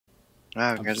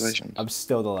Wow, congratulations. I'm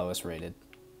still the lowest rated.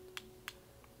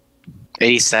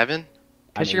 87?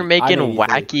 Because you're making I'm 83.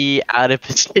 wacky, out of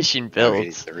position Oh,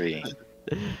 builds. 83.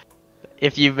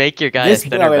 If you make your guy This a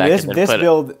center back this and then put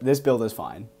build is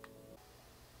fine.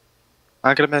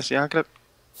 Encara Messi, encara...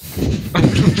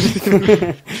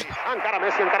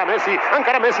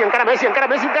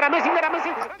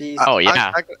 Oh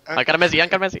yeah, I got a Messi,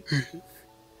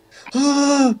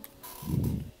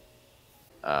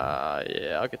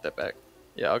 yeah, I'll get that back.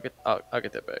 Yeah, I'll get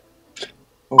that back.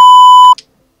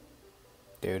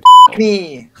 Dude.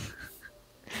 Me.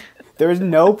 There's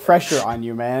no pressure on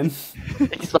you, man.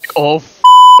 It's like, oh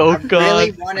I god.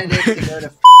 really wanted it to go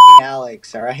to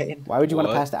Alex, alright? Why would you want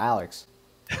to What? pass to Alex?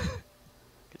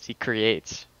 Because he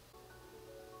creates.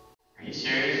 Are you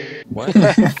serious? What?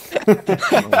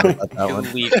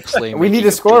 We need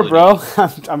to score, bro.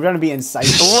 I'm trying to be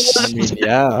insightful. I mean,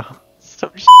 yeah.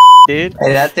 Some dude.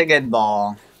 Hey, that's a good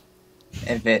ball.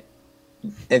 If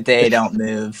they don't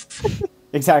move.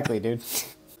 Exactly, dude.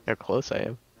 How close I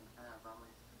am.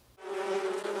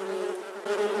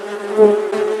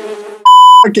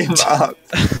 Give up.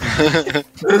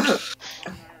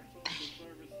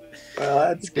 Well,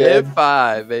 that's Get good.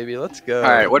 5, baby. Let's go.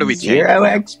 Alright, what do we change? 0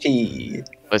 XP.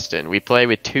 Listen, we play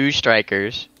with 2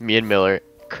 strikers, me and Miller,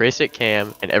 Chris at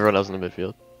Cam, and everyone else in the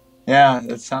midfield. Yeah,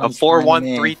 that A sounds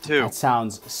 4-1-3-2. That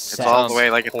sounds It's sad. all the way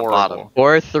like at the bottom.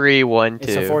 4-3-1-2.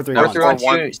 It's a 4-3-1.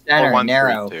 4-3-1-2 center, 4-1-3-2.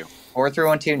 narrow.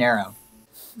 4-3-1-2 narrow.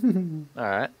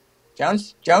 Alright.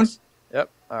 Jones? Yep.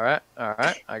 Alright.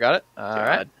 Alright. I got it.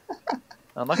 Alright.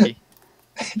 Unlucky.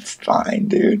 It's fine,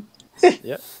 dude.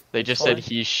 Yep. They just said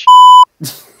he's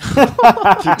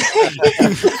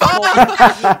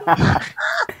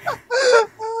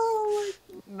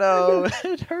No,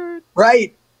 it hurt.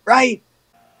 Right.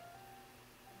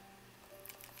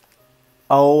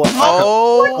 Oh.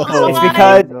 Oh! It's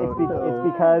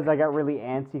because I got really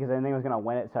antsy because I didn't think I was gonna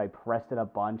win it, so I pressed it a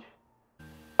bunch.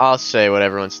 I'll say what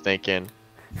everyone's thinking.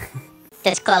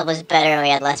 This club was better when we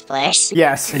had less players.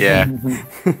 Yes. Yeah.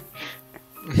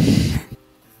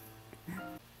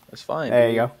 That's fine. There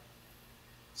you dude. go.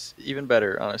 It's even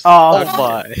better, honestly. Oh,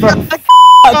 my. for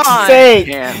fuck's sake!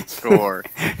 Can't score.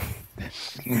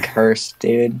 Cursed,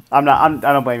 dude. I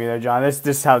don't blame you there, John. This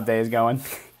is how the day is going.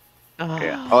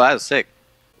 Yeah. Oh, that was sick.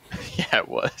 Yeah, it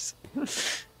was.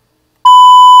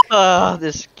 Oh,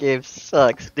 this game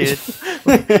sucks, dude.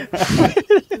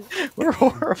 We're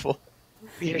horrible.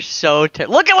 You're so look at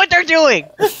what they're doing!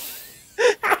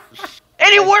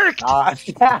 And it worked! What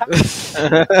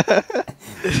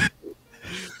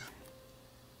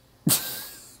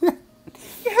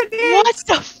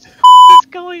the f is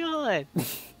going on?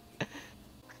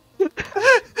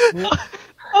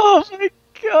 Oh my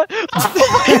god! Oh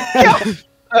my god!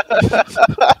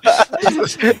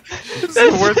 This is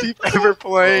the worst you've ever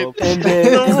played. End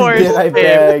The it. worst I game.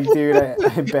 beg, dude.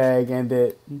 I beg, end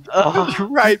it. Oh,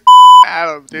 Right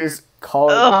at him, dude. Just call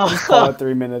it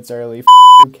 3 minutes early.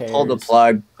 Who cares? Pull the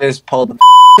plug. Just pull the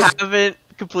haven't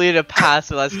completed a pass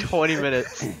in the last 20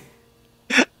 minutes.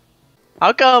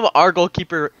 How come our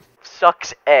goalkeeper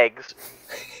sucks eggs?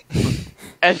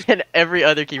 And then every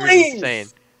other keeper is insane.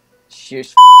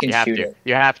 Just You have shoot to. it.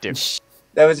 You have to.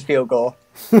 That was a field goal.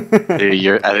 Dude,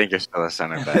 I think you're still a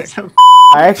center back.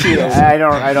 I actually, I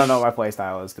don't know what my play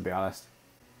style is, to be honest.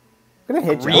 I'm gonna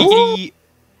hit you. Greedy.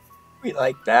 We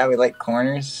like that. We like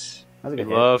corners. That was a We good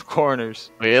hit. love corners.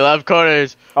 We love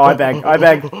corners. Oh, I beg.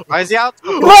 Why is he out?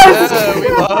 Yeah, we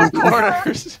love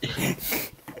corners.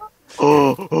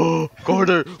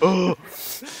 Corner. Oh.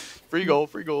 Free goal,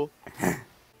 free goal.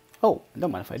 Oh,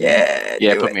 don't mind if I do. Yeah.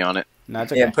 Yeah, do put it. me on it. No,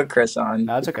 it's okay. Yeah, put Chris on.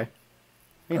 No, it's okay.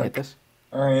 We can hit this.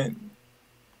 All right.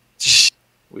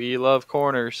 We love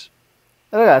corners.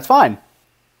 Oh, that's fine.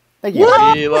 Thank you.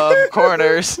 We love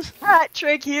corners. Hat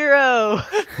trick hero.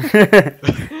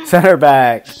 Center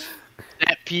back.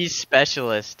 That piece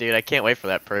specialist, dude. I can't wait for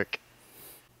that perk.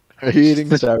 Are you eating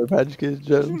the Sour Patch Kids,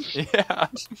 Jones? Yeah.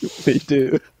 Me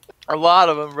too. A lot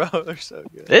of them, bro. They're so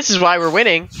good. This is why we're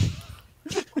winning.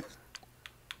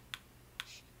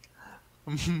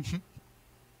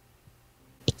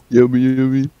 Yummy,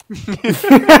 yummy.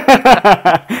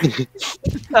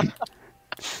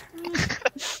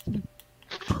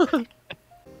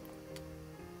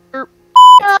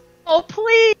 Oh,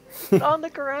 please! On the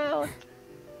ground.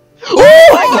 The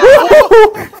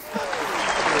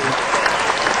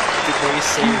base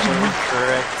saves are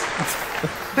incorrect.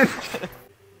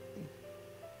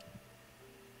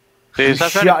 Dude,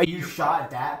 stop trying to... You shot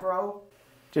that, bro?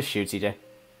 Just shoot, CJ.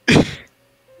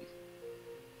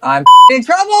 I'm in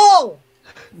trouble.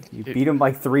 You beat him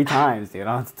like 3 times, dude. I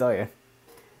don't have to tell you.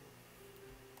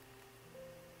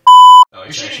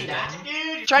 You're shooting that,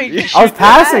 dude. Trying to I was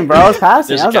passing, bro. I was passing.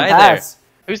 There's That was a a guy there. pass.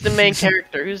 Who's the main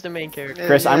character? Who's the main character?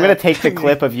 Chris, I'm gonna take the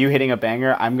clip of you hitting a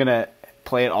banger. I'm gonna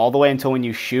play it all the way until when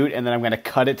you shoot, and then I'm gonna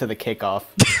cut it to the kickoff.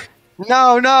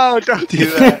 No, don't do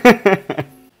that.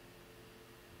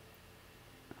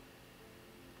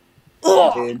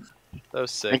 Dude. That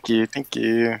was sick. Thank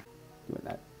you. Doing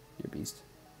that, you beast.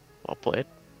 Well played.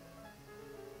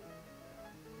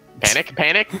 Panic.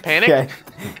 Okay.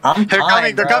 I'm They're fine,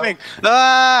 coming. They're bro. coming.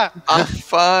 Ah! I'm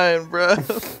fine, bro.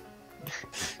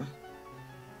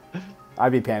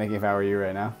 I'd be panicking if I were you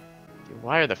right now. Dude,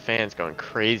 why are the fans going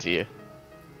crazy?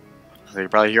 You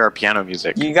probably hear our piano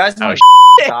music. You guys know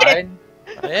side?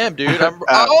 I am, dude.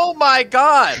 Oh my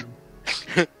god.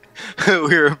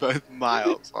 We were both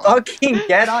miles off. Fucking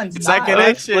get on It's side. that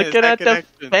connection. Looking That at the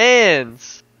connection.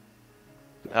 fans.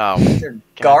 Oh, They're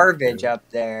garbage up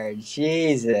there.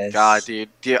 Jesus. God, dude.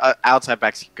 The outside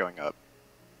backs keep going up.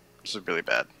 This is really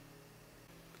bad.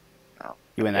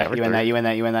 You win that. we're You win that. third. You win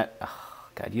that. You win that. Oh,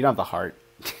 God, you don't have the heart.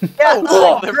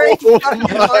 Yeah, great. Oh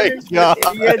my god.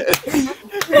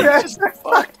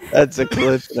 That's a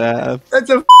clip now. That's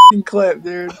a f***ing clip,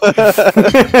 dude.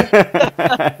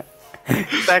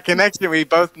 That connection, we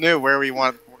both knew where we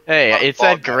want. hey, it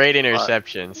ball said great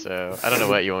interception, so I don't know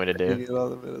what you want me to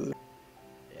do.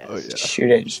 Oh yeah.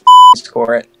 Shoot it. Just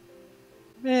score it.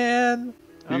 Man.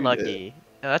 Unlucky.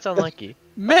 No, that's unlucky.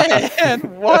 Man,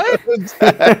 what?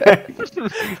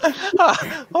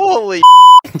 Holy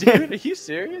dude, are you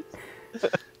serious?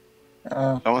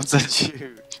 Oh. No one said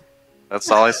shoot. That's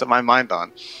all I set my mind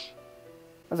on.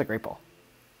 That's a great ball.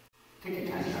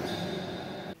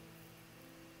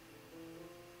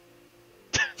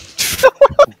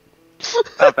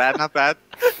 Not bad, not bad.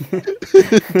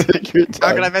 Take your How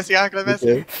time. can I miss you? How can I miss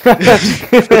you?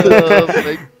 Oh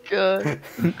my god.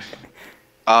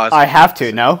 I have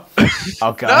to. No.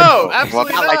 Oh God. No, Well,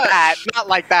 absolutely not like that. Not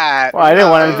like that. Well, I didn't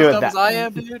want him to do it Dumb that. as I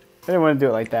am, dude. I didn't want to do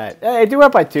it like that. Hey, do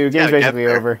up by 2. Game's gotta get basically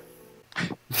there. over.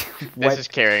 This is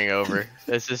carrying over.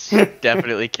 This is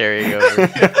definitely carrying over.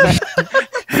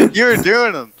 You were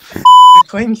doing them.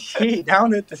 Clean sheet. I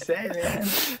don't know what to say, man.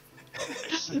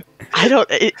 I don't.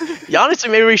 Honestly,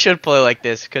 maybe we should play like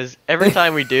this because every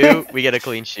time we do, we get a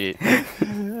clean sheet. Stay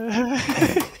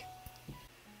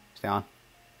on.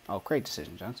 Oh, great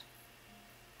decision, Jones.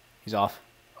 He's off.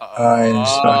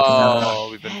 Oh,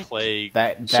 we've been plagued.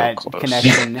 That So close.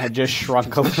 connection had just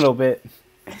shrunk a little bit.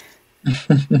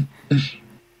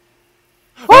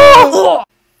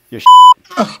 You're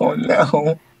Oh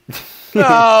no.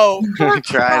 No. We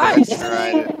tried it. We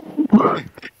tried it.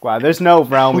 wow, there's no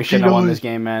realm we shouldn't have won this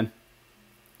game, man.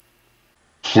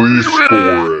 Please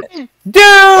score it. Dude!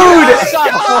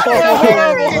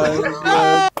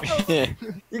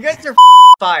 You guys are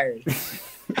fired.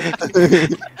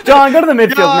 John, go to the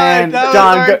midfield, John, man. that was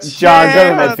John, our go to the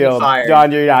chance. midfield. Fired.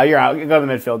 John, you're out. You're out. Go to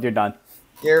the midfield. You're done.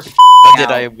 You're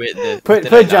Did I out. witness?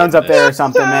 Put Jones up there or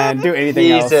something, man. Do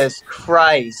anything else. Jesus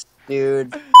Christ,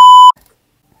 dude.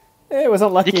 It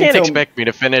wasn't lucky You can't until, expect me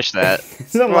to finish that. It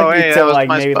wasn't Well, lucky hey, that until was like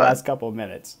my maybe the spot. last couple of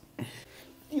minutes.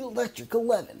 The electric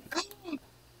 11.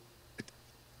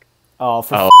 Oh,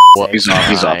 for Oh, well, He's off.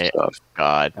 He's off. my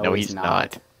God, no, he's not.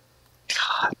 not.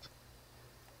 God.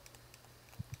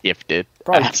 Gifted.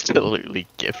 Probably- Absolutely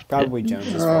gifted. Probably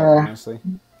Jones' fault, honestly.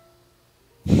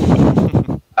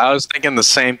 I was thinking the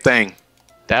same thing.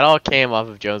 That all came off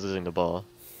of Jones losing the ball.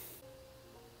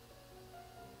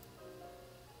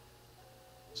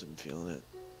 Wasn't feeling it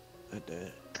that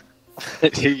day.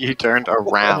 You turned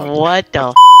around. What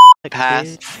the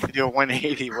Pass. You do a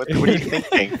 180. What are you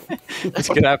thinking? This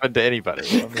could happen to anybody.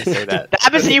 Let me say that. That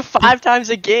happens to you 5 times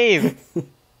a game.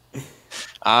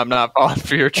 I'm not falling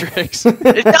for your tricks.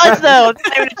 It does though. It's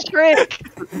not even a trick.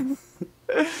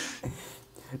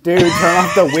 Dude, turn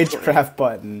off the witchcraft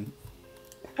button.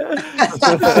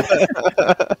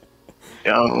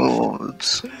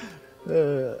 Jones.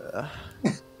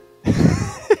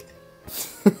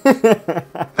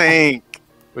 Think.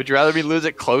 Would you rather me lose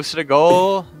it close to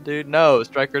goal? Dude, no.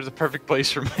 Striker's a perfect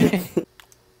place for me.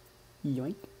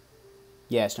 Yoink.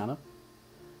 Yes, Jono.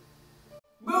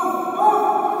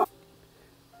 Oh,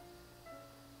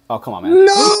 come on, man.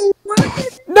 No!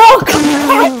 No, come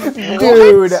on!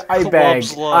 Dude, I beg. Club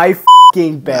slug. I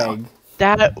f***ing beg.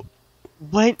 That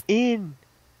went in.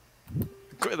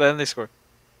 Then they score.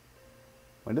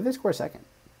 When did they score second?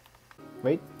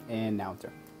 Wait, and now it's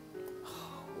there.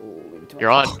 Oh, maybe too much.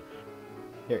 You're on.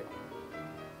 Here.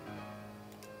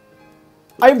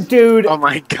 Dude. Oh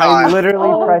my god. I'm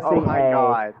literally pressing oh my A.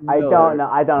 God. I don't know.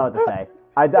 I don't know what to say.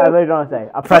 I literally don't know what to say.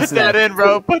 I'm Put pressing that A. in,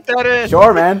 bro. Put that in.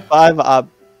 Sure, man. 5 up.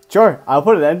 Sure, I'll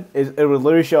put it in. It would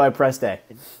literally show I pressed A.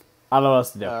 I don't know what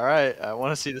else to do. All right, I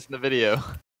want to see this in the video.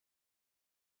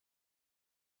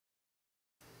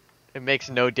 It makes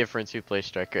no difference who plays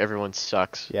striker. Everyone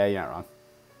sucks. Yeah, you're not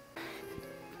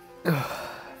wrong.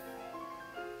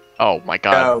 Oh my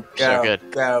god. So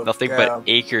good. Go. Nothing but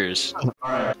acres.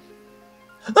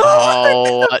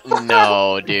 Oh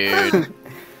no, dude.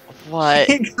 What?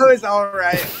 It goes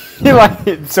alright. You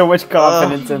like so much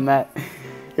confidence in that.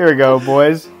 Here we go,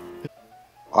 boys.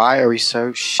 Why are we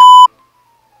so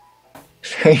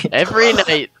Every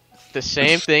night, the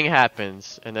same thing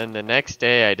happens, and then the next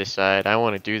day I decide I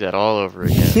want to do that all over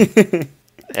again.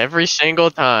 Every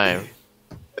single time.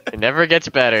 It never gets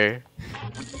better.